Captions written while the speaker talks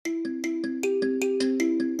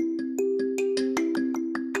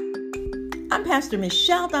Pastor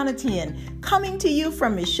Michelle Donatian, coming to you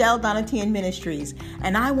from Michelle Donatian Ministries,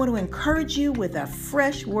 and I want to encourage you with a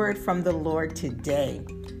fresh word from the Lord today.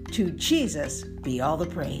 To Jesus be all the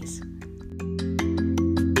praise.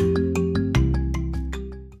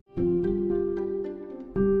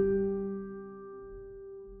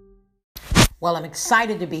 Well, I'm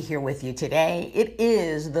excited to be here with you today. It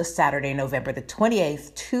is the Saturday, November the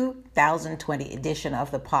 28th, 2020 edition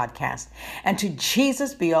of the podcast. And to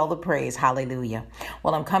Jesus be all the praise. Hallelujah.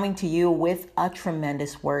 Well, I'm coming to you with a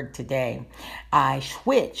tremendous word today. I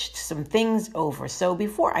switched some things over. So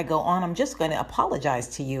before I go on, I'm just going to apologize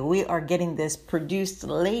to you. We are getting this produced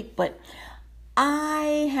late, but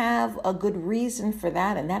I have a good reason for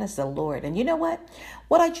that, and that is the Lord. And you know what?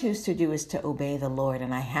 What I choose to do is to obey the Lord.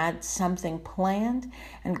 And I had something planned,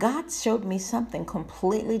 and God showed me something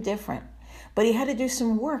completely different. But he had to do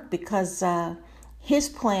some work because his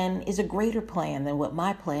plan is a greater plan than what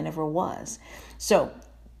my plan ever was. So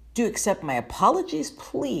do accept my apologies,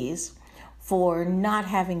 please, for not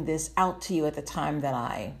having this out to you at the time that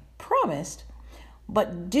I promised.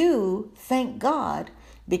 But do thank God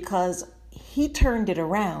because he turned it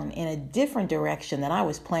around in a different direction than I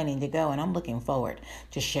was planning to go. And I'm looking forward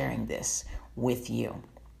to sharing this with you.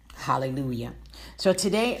 Hallelujah. So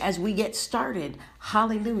today, as we get started,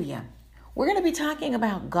 hallelujah, we're going to be talking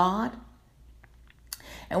about God.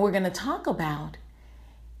 And we're going to talk about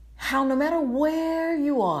how no matter where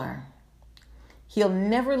you are, he'll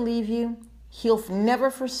never leave you. He'll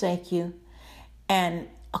never forsake you. And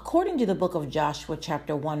according to the book of Joshua,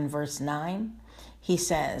 chapter 1, verse 9, he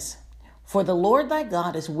says, "For the Lord thy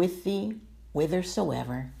God is with thee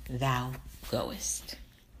whithersoever thou goest."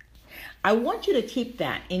 I want you to keep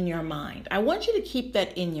that in your mind. I want you to keep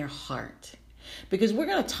that in your heart, because we're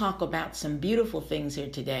going to talk about some beautiful things here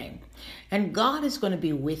today. And God is going to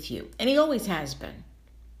be with you. And he always has been.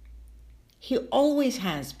 He always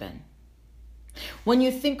has been. When you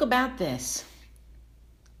think about this,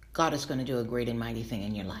 God is going to do a great and mighty thing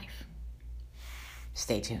in your life.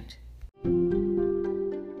 Stay tuned.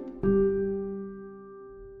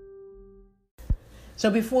 So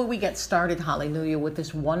before we get started, hallelujah, with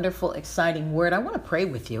this wonderful, exciting word, I want to pray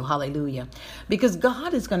with you, hallelujah, because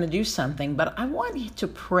God is going to do something, but I want you to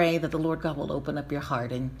pray that the Lord God will open up your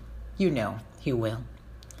heart, and you know he will.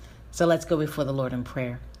 So let's go before the Lord in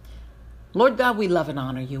prayer. Lord God, we love and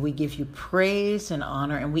honor you. We give you praise and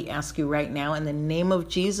honor, and we ask you right now in the name of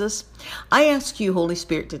Jesus, I ask you, Holy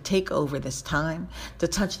Spirit, to take over this time, to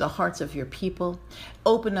touch the hearts of your people,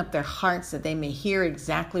 open up their hearts that they may hear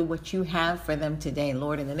exactly what you have for them today,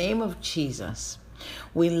 Lord, in the name of Jesus.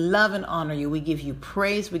 We love and honor you. We give you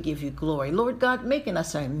praise. We give you glory. Lord God, making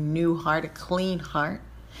us a new heart, a clean heart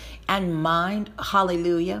and mind,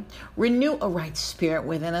 hallelujah. Renew a right spirit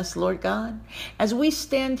within us, Lord God. As we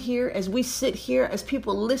stand here, as we sit here, as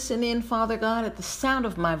people listen in, Father God, at the sound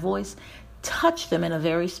of my voice, touch them in a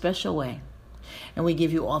very special way. And we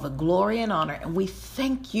give you all the glory and honor, and we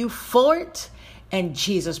thank you for it in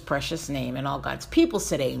Jesus' precious name. And all God's people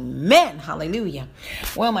said amen, hallelujah.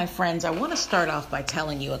 Well, my friends, I want to start off by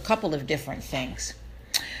telling you a couple of different things.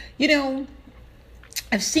 You know,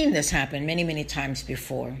 I've seen this happen many, many times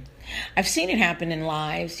before. I've seen it happen in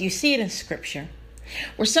lives. You see it in scripture,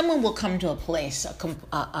 where someone will come to a place,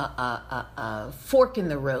 a fork in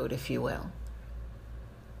the road, if you will.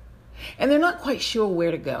 And they're not quite sure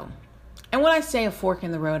where to go. And when I say a fork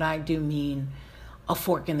in the road, I do mean a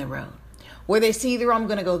fork in the road, where they see either I'm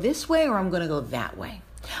going to go this way or I'm going to go that way.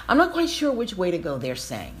 I'm not quite sure which way to go, they're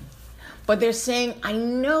saying. But they're saying, I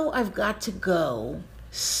know I've got to go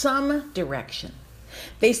some direction.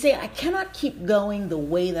 They say, I cannot keep going the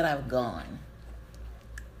way that I've gone.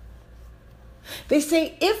 They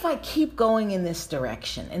say, if I keep going in this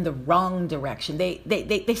direction, in the wrong direction, they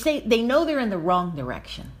say they know they're in the wrong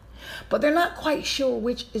direction, but they're not quite sure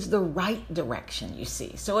which is the right direction, you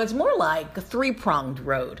see. So it's more like a three-pronged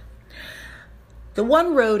road. The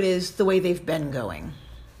one road is the way they've been going.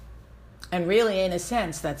 And really, in a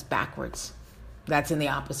sense, that's backwards. That's in the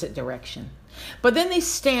opposite direction. But then they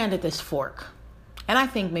stand at this fork. And I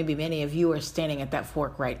think maybe many of you are standing at that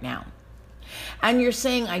fork right now. And you're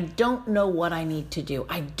saying, I don't know what I need to do.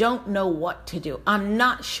 I don't know what to do. I'm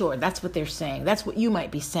not sure. That's what they're saying. That's what you might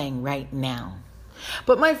be saying right now.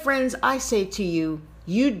 But my friends, I say to you,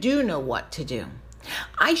 you do know what to do.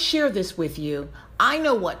 I share this with you. I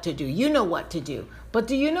know what to do. You know what to do. But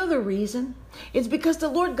do you know the reason? It's because the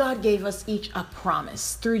Lord God gave us each a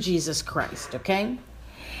promise through Jesus Christ, okay?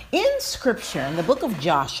 In scripture, in the book of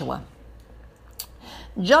Joshua,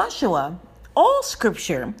 all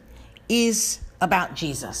scripture is about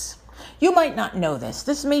Jesus. You might not know this.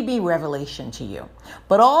 This may be revelation to you.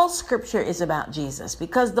 But all scripture is about Jesus,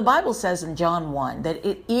 because the Bible says in John 1 that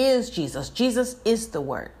it is Jesus. Jesus is the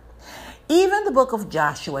Word. Even the book of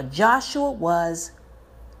Joshua, Joshua was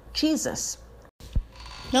Jesus.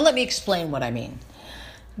 Now let me explain what I mean.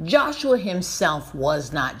 Joshua himself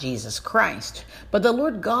was not Jesus Christ, but the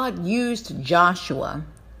Lord God used Joshua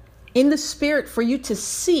in the spirit for you to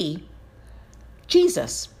see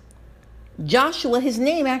Jesus. Joshua, his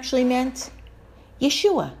name actually meant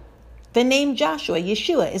Yeshua. The name Joshua,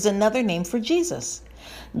 Yeshua, is another name for Jesus.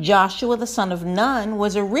 Joshua, the son of Nun,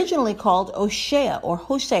 was originally called Hosea,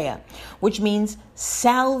 which means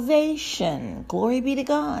salvation. Glory be to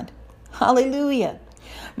God. Hallelujah.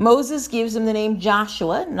 Moses gives him the name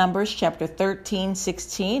Joshua, Numbers chapter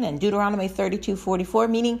 13:16, and Deuteronomy 32:44,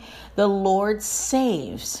 meaning the Lord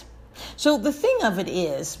saves. So the thing of it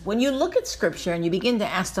is, when you look at scripture and you begin to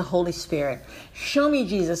ask the Holy Spirit, show me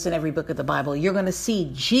Jesus in every book of the Bible, you're going to see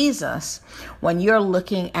Jesus when you're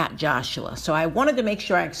looking at Joshua. So I wanted to make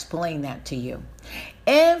sure I explain that to you.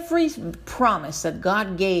 Every promise that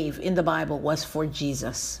God gave in the Bible was for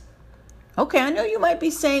Jesus. Okay, I know you might be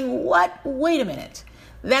saying, what? Wait a minute.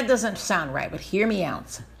 That doesn't sound right, but hear me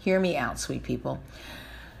out. Hear me out, sweet people.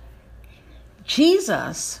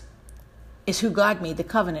 Jesus is who God made the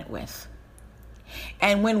covenant with.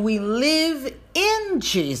 And when we live in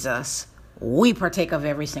Jesus, we partake of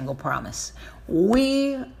every single promise.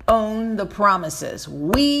 We own the promises.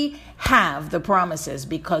 We have the promises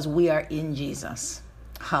because we are in Jesus.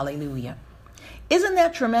 Hallelujah. Isn't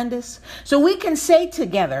that tremendous? So we can say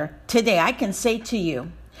together today, I can say to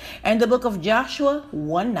you, in the book of Joshua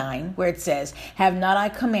 1:9, where it says, have not I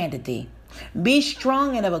commanded thee? Be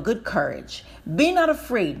strong and of a good courage. Be not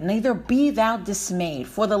afraid, neither be thou dismayed.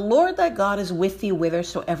 For the Lord thy God is with thee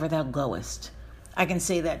whithersoever thou goest. I can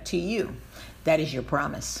say that to you. That is your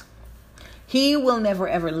promise. He will never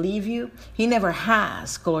ever leave you. He never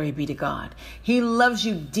has. Glory be to God. He loves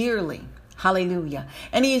you dearly. Hallelujah.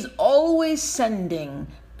 And he is always sending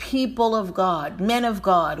people of God, men of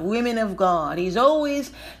God, women of God. He's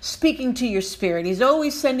always speaking to your spirit. He's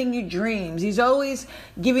always sending you dreams. He's always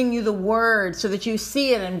giving you the word so that you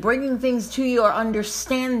see it and bringing things to your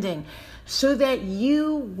understanding so that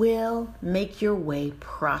you will make your way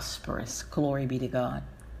prosperous. Glory be to God.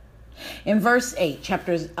 In verse 8,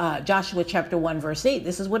 Joshua chapter 1, verse 8,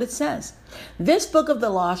 this is what it says. This book of the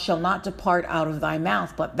law shall not depart out of thy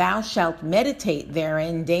mouth, but thou shalt meditate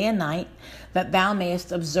therein day and night, that thou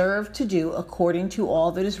mayest observe to do according to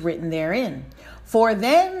all that is written therein. For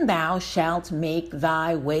then thou shalt make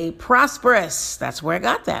thy way prosperous. That's where I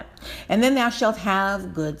got that. And then thou shalt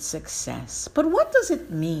have good success. But what does it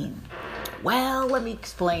mean? Well, let me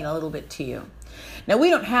explain a little bit to you. Now, we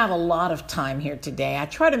don't have a lot of time here today. I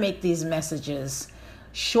try to make these messages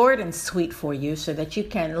short and sweet for you so that you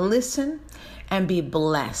can listen and be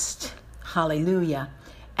blessed. Hallelujah.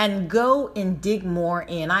 And go and dig more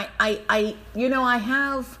in.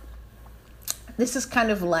 This is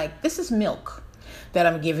kind of like, this is milk that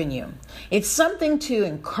I'm giving you. It's something to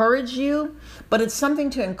encourage you, but it's something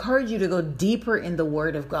to encourage you to go deeper in the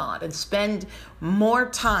Word of God and spend more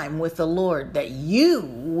time with the Lord, that you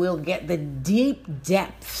will get the deep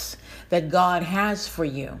depths that God has for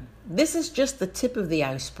you. This is just the tip of the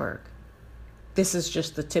iceberg. This is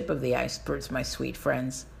just the tip of the iceberg, my sweet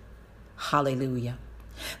friends. Hallelujah.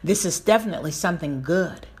 This is definitely something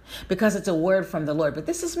good because it's a word from the Lord, but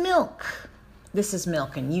this is milk. This is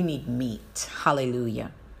milk, and you need meat.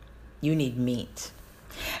 Hallelujah. You need meat.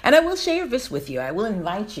 And I will share this with you. I will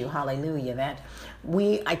invite you, hallelujah, that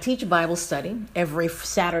I teach a Bible study every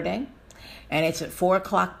Saturday, and it's at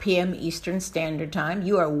 4:00 p.m. Eastern Standard Time.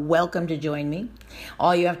 You are welcome to join me.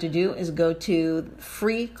 All you have to do is go to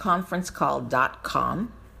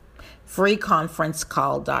freeconferencecall.com.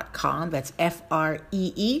 freeconferencecall.com. That's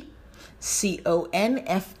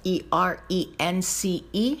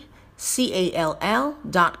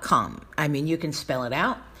freeconferencecall.com. I mean, you can spell it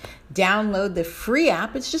out. Download the free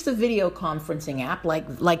app. It's just a video conferencing app like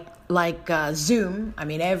Zoom. I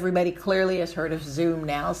mean, everybody clearly has heard of Zoom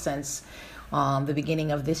now since the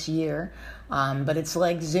beginning of this year. But it's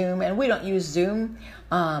like Zoom, and we don't use Zoom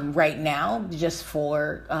right now just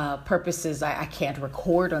for purposes. I can't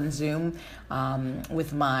record on Zoom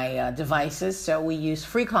with my devices, so we use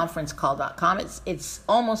freeconferencecall.com. It's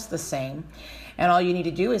almost the same, and all you need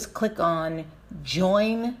to do is click on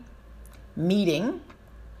Join Meeting.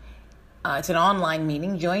 It's an online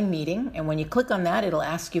meeting, Join Meeting, and when you click on that, it'll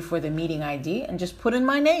ask you for the meeting ID, and just put in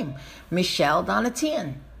my name, Michelle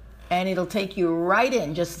Donatian. And it'll take you right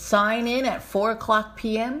in. Just sign in at 4:00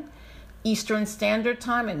 p.m. Eastern Standard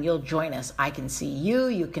Time, and you'll join us. I can see you,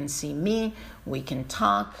 you can see me, we can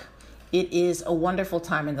talk. It is a wonderful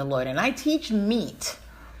time in the Lord. And I teach meat.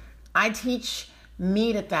 I teach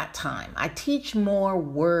meat at that time. I teach more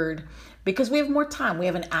word because we have more time. We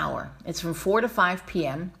have an hour. It's from 4 to 5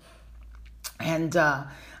 p.m. And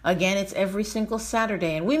again, it's every single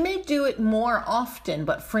Saturday. And we may do it more often,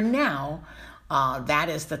 but for now, that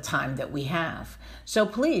is the time that we have. So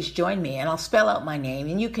please join me, and I'll spell out my name,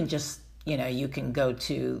 and you can just, you can go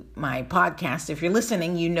to my podcast. If you're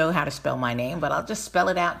listening, you know how to spell my name, but I'll just spell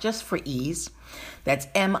it out just for ease. That's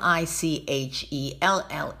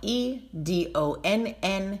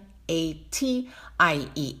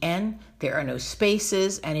MICHELLEDONNATIEN. There are no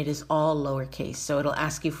spaces, and it is all lowercase. So it'll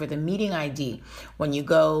ask you for the meeting ID when you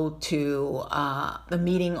go to the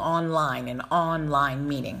meeting online, an online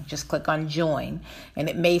meeting. Just click on join, and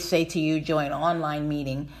it may say to you, join online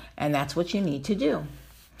meeting, and that's what you need to do.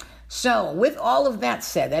 So with all of that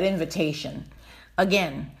said, that invitation,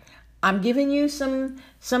 again, I'm giving you some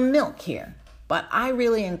milk here, but I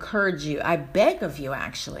really encourage you, I beg of you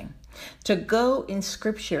actually, to go in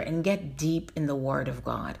Scripture and get deep in the Word of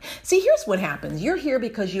God. See, here's what happens. You're here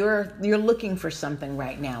because you're looking for something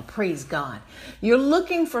right now. Praise God. You're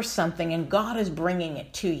looking for something, and God is bringing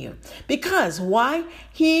it to you. Because why?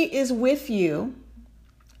 He is with you.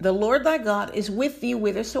 The Lord thy God is with thee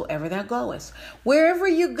whithersoever thou goest. Wherever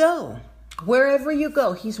you go,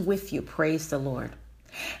 He's with you. Praise the Lord.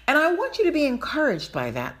 And I want you to be encouraged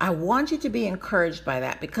by that. I want you to be encouraged by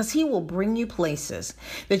that because He will bring you places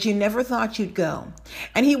that you never thought you'd go.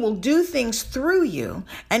 And He will do things through you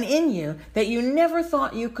and in you that you never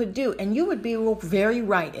thought you could do. And you would be very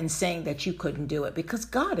right in saying that you couldn't do it because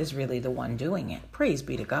God is really the one doing it. Praise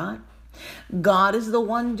be to God. God is the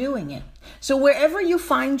one doing it. So wherever you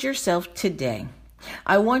find yourself today,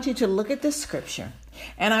 I want you to look at this scripture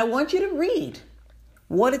and I want you to read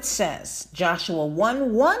what it says. Joshua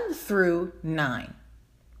 1:1 through 9.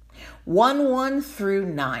 1:1 through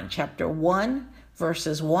 9. Chapter 1,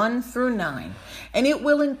 verses 1 through 9. And it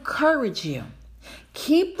will encourage you.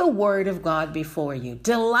 Keep the Word of God before you.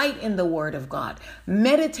 Delight in the Word of God.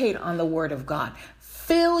 Meditate on the Word of God.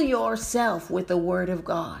 Fill yourself with the Word of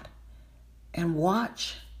God. And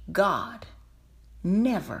watch God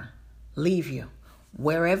never leave you.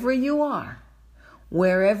 Wherever you are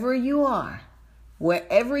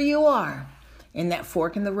in that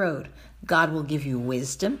fork in the road, God will give you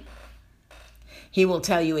wisdom. He will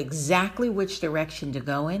tell you exactly which direction to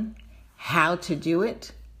go in, how to do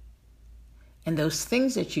it. And those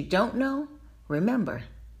things that you don't know, remember,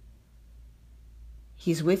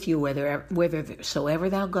 He's with you whithersoever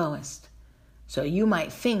thou goest. So you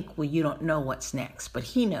might think, well, you don't know what's next, but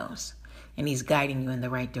He knows, and He's guiding you in the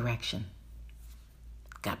right direction.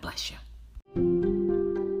 God bless you.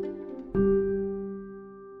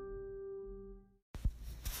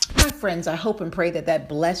 Friends, I hope and pray that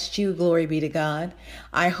blessed you. Glory be to God.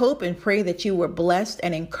 I hope and pray that you were blessed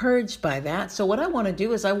and encouraged by that. So what I want to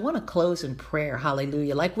do is I want to close in prayer.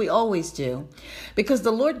 Hallelujah. Like we always do, because the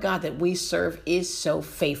Lord God that we serve is so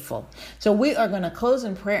faithful. So we are going to close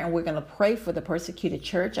in prayer, and we're going to pray for the persecuted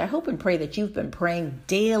church. I hope and pray that you've been praying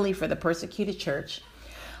daily for the persecuted church.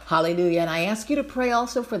 Hallelujah. And I ask you to pray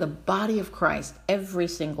also for the body of Christ every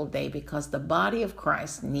single day, because the body of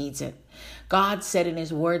Christ needs it. God said in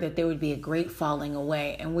His word that there would be a great falling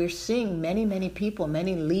away. And we're seeing many, many people,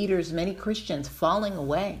 many leaders, many Christians falling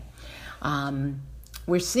away.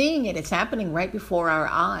 We're seeing it. It's happening right before our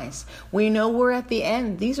eyes. We know we're at the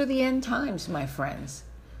end. These are the end times, my friends.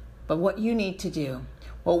 But what we need to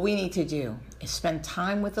do is spend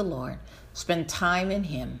time with the Lord, spend time in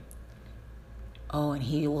Him. Oh, and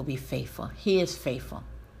He will be faithful. He is faithful.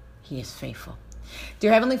 He is faithful.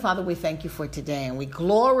 Dear Heavenly Father, we thank You for today, and we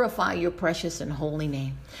glorify Your precious and holy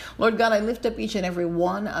name. Lord God, I lift up each and every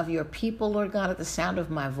one of Your people, Lord God, at the sound of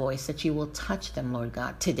my voice, that You will touch them, Lord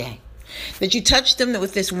God, today. That You touch them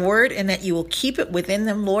with this word, and that You will keep it within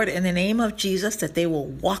them, Lord, in the name of Jesus, that they will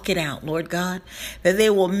walk it out, Lord God, that they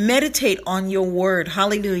will meditate on Your word,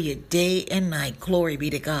 hallelujah, day and night. Glory be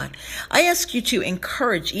to God. I ask You to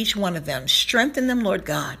encourage each one of them, strengthen them, Lord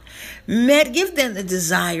God. Give them the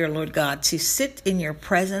desire, Lord God, to sit in Your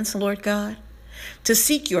presence, Lord God, to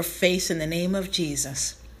seek Your face in the name of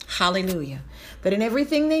Jesus. Hallelujah. That in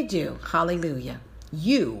everything they do, hallelujah,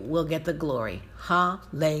 You will get the glory.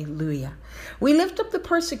 Hallelujah. We lift up the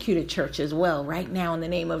persecuted church as well right now in the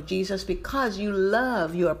name of Jesus, because You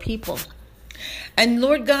love Your people. And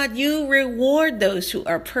Lord God, you reward those who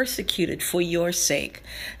are persecuted for your sake.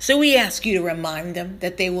 So we ask you to remind them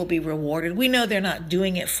that they will be rewarded. We know they're not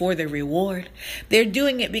doing it for the reward. They're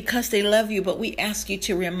doing it because they love you, but we ask you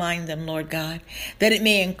to remind them, Lord God, that it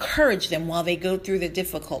may encourage them while they go through the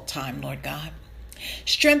difficult time, Lord God.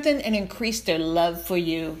 Strengthen and increase their love for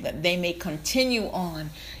you, that they may continue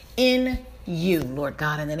on in you, Lord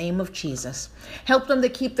God, in the name of Jesus. Help them to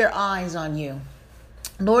keep their eyes on you.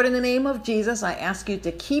 Lord, in the name of Jesus, I ask you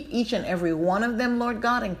to keep each and every one of them, Lord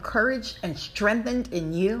God, encouraged and strengthened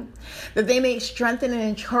in you, that they may strengthen and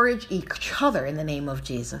encourage each other in the name of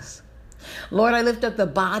Jesus. Lord, I lift up the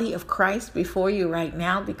body of Christ before you right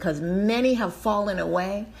now because many have fallen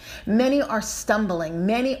away. Many are stumbling.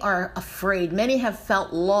 Many are afraid. Many have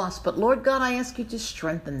felt lost. But Lord God, I ask you to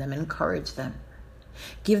strengthen them, encourage them.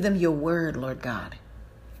 Give them your word, Lord God.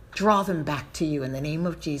 Draw them back to you in the name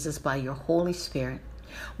of Jesus by your Holy Spirit.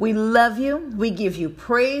 We love you. We give you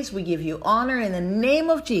praise. We give you honor in the name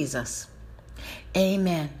of Jesus.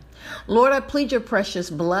 Amen. Lord, I plead your precious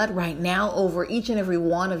blood right now over each and every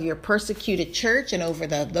one of your persecuted church and over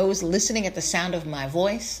those listening at the sound of my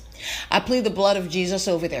voice. I plead the blood of Jesus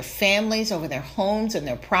over their families, over their homes and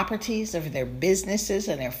their properties, over their businesses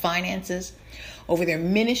and their finances, over their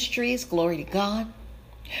ministries, glory to God,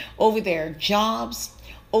 over their jobs,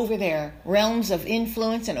 over their realms of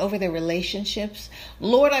influence and over their relationships.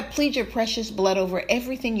 Lord, I plead your precious blood over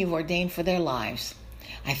everything you've ordained for their lives.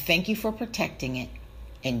 I thank you for protecting it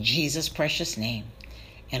in Jesus' precious name.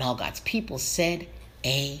 And all God's people said,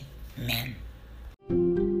 amen.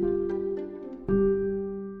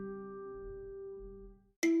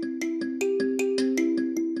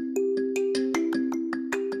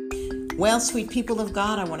 Well, sweet people of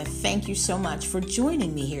God, I want to thank you so much for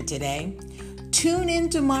joining me here today. Tune in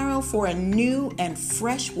tomorrow for a new and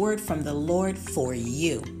fresh word from the Lord for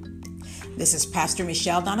you. This is Pastor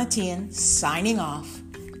Michelle Donatian signing off.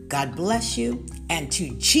 God bless you, and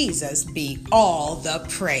to Jesus be all the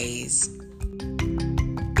praise.